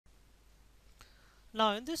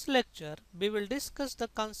Now in this lecture we will discuss the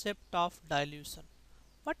concept of dilution.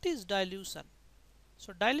 What is dilution?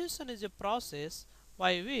 So dilution is a process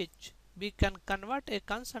by which we can convert a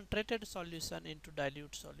concentrated solution into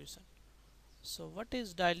dilute solution. So what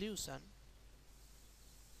is dilution?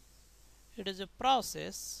 It is a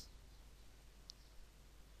process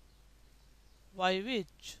by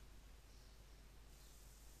which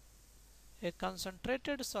a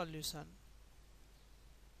concentrated solution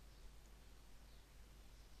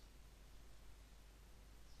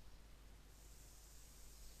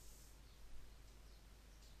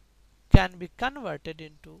can be converted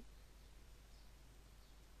into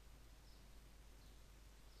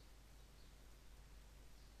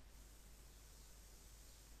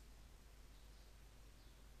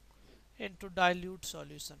dilute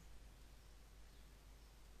solution.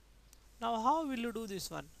 Now how will you do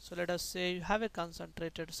this one? So let us say you have a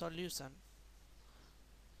concentrated solution.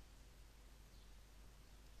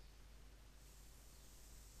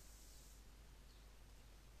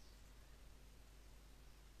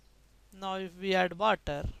 Now if we add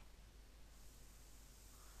water,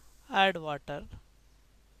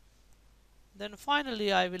 then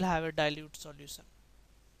finally I will have a dilute solution.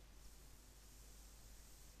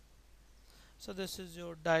 So this is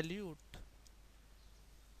your dilute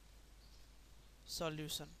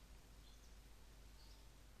solution.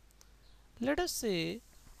 Let us say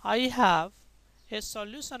I have a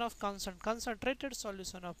solution of concentrated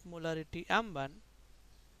solution of molarity M1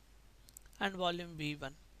 and volume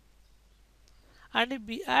V1, and if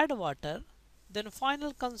we add water, then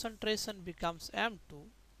final concentration becomes M2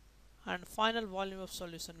 and final volume of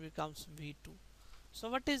solution becomes V2. So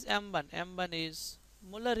what is M1? M1 is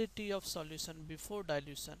molarity of solution before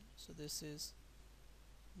dilution. So this is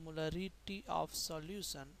molarity of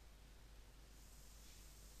solution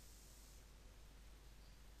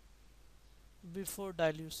before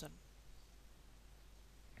dilution.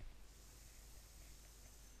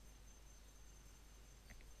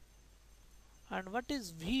 And what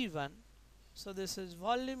is V1? So this is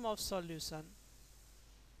volume of solution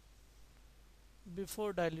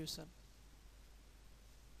before dilution.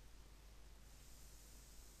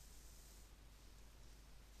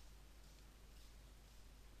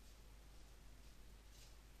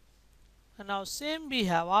 And now same we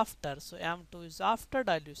have after. So M2 is after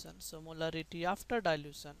dilution. So molarity after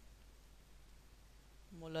dilution,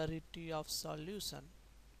 molarity of solution,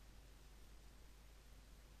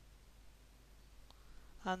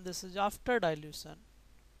 and this is after dilution.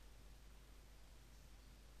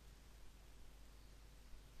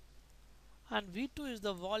 And V2 is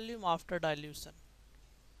the volume after dilution.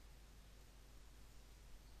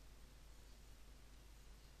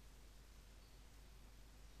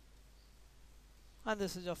 And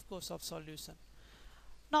this is of course of solution.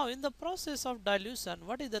 Now in the process of dilution,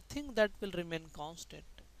 what is the thing that will remain constant?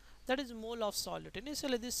 That is mole of solute.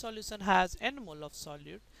 Initially this solution has n mole of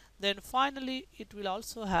solute, then finally it will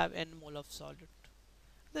also have n mole of solute.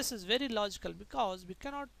 This is very logical because we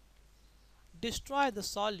cannot destroy the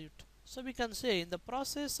solute. So we can say in the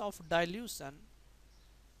process of dilution,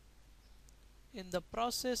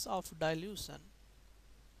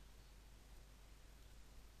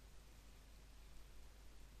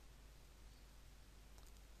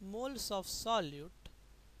 moles of solute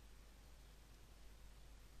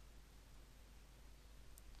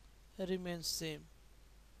remains same.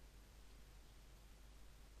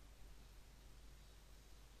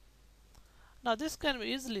 Now this can be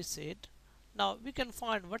easily said. Now we can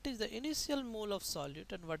find what is the initial mole of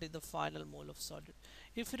solute and what is the final mole of solute.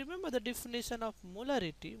 If you remember the definition of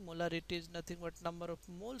molarity, molarity is nothing but number of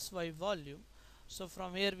moles by volume. So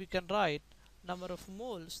from here we can write number of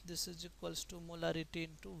moles, this is equals to molarity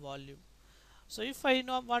into volume. So if I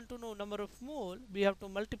want to know number of mole, we have to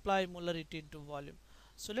multiply molarity into volume.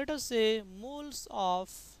 So let us say moles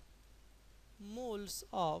of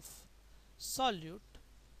solute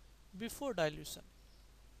before dilution,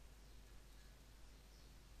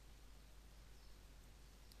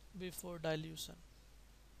 before dilution.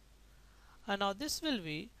 And now this will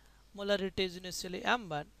be molarity is initially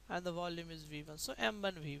M1 and the volume is V1. So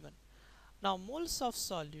M1 V1. Now moles of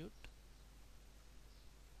solute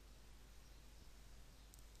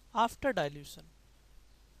after dilution,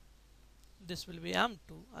 this will be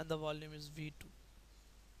M2 and the volume is V2.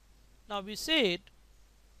 Now we said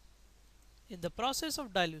in the process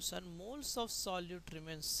of dilution moles of solute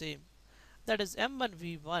remains same, that is M1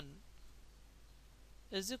 V1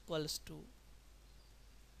 is equals to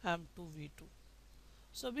M2 V2.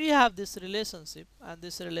 So we have this relationship, and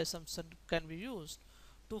this relationship can be used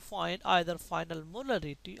to find either final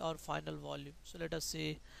molarity or final volume. So let us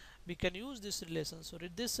say we can use this relation. So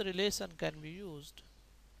this relation can be used.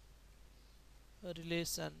 A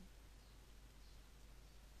relation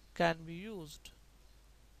can be used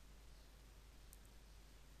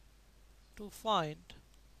to find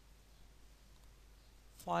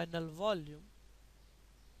final volume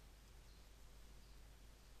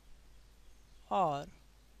or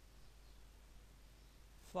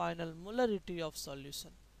final molarity of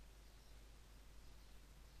solution.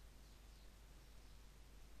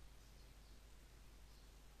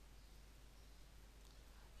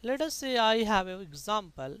 Let us say I have an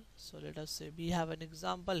example. So let us say we have an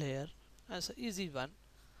example here as an easy one.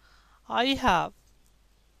 I have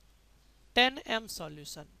 10m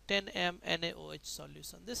solution, 10m NaOH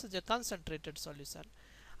solution. This is a concentrated solution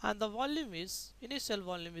and the volume is, initial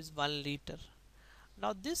volume is 1 liter.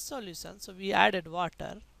 Now this solution, so we added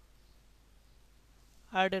water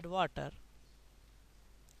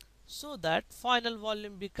so that final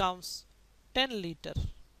volume becomes 10 liter.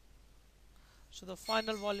 So the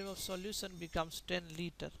final volume of solution becomes 10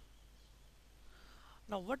 liter.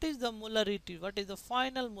 Now what is the molarity? What is the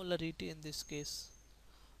final molarity in this case?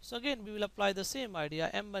 So again we will apply the same idea,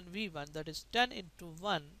 M1V1, that is 10 into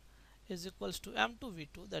 1 is equals to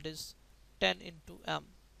M2V2, that is 10 into M,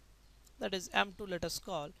 that is M2 let us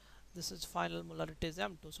call. This is final molarity is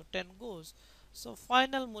M2, so 10 goes. So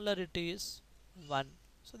final molarity is 1.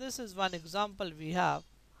 So this is one example we have,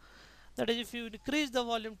 that is if you increase the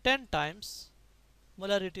volume 10 times,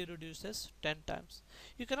 molarity reduces 10 times.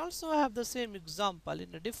 You can also have the same example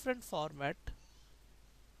in a different format.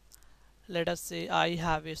 Let us say I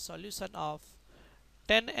have a solution of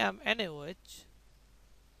 10m NaOH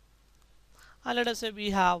and let us say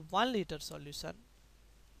we have 1 liter solution.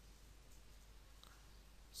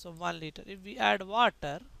 So 1 liter, if we add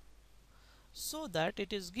water so that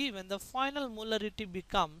it is given, the final molarity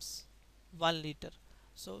becomes 1 liter.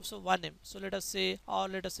 So 1m, so let us say, or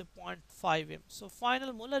let us say 0.5m. So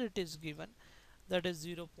final molarity is given, that is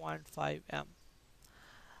 0.5 m.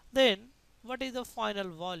 Then what is the final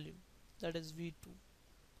volume? That is V2.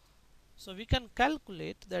 So we can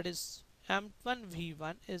calculate, that is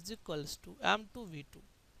M1V1 is equals to M2V2.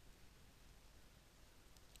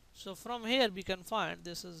 So from here we can find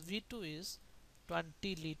this is V2 is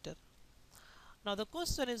 20 liter. Now the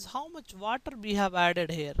question is how much water we have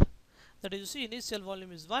added here. That is, you see initial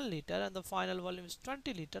volume is 1 liter and the final volume is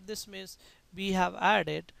 20 liter. This means we have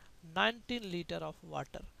added 19 liter of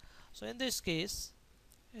water. So in this case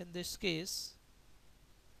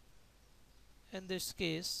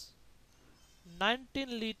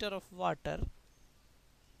 19 liter of water,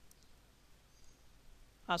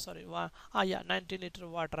 19 liter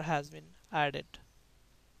of water has been added.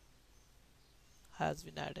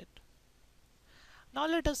 Now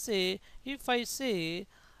let us say if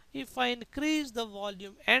I increase the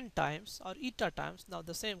volume n times or eta times. Now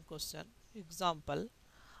the same question, example,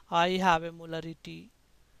 I have a molarity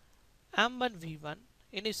M1V1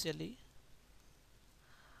 initially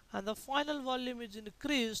and the final volume is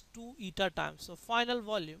increased to eta times. So final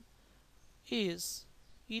volume is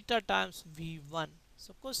eta times V1.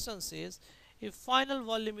 So question says if final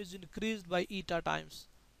volume is increased by eta times,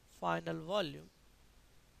 final volume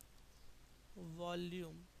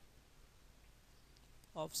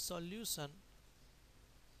of solution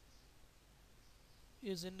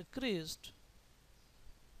is increased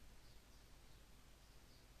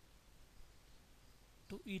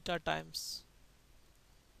to eta times,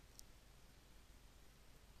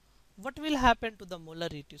 what will happen to the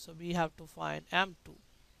molarity? So we have to find M2.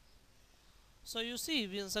 So you see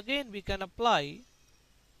once again we can apply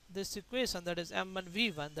this equation, that is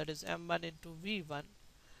M1V1, that is M1 into V1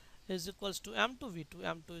 is equals to M2V2,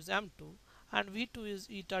 M2 is M2 and V2 is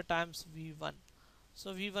eta times V1.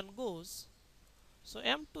 So V1 goes, so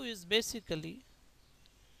M2 is basically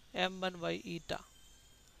M1 by eta.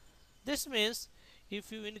 This means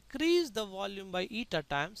if you increase the volume by eta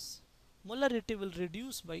times, molarity will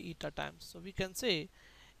reduce by eta times. So we can say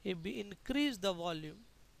if we increase the volume,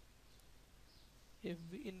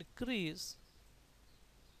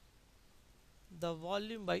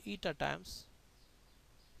 by eta times,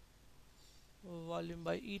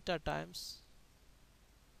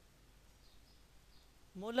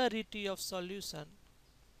 molarity of solution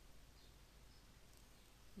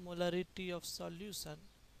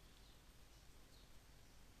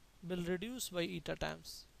will reduce by eta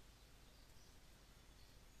times.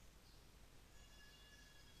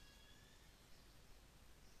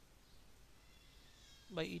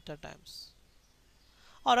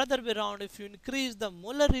 Or other way around, if you increase the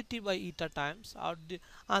molarity by eta times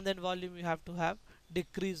and then volume you have to have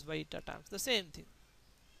decrease by eta times, the same thing.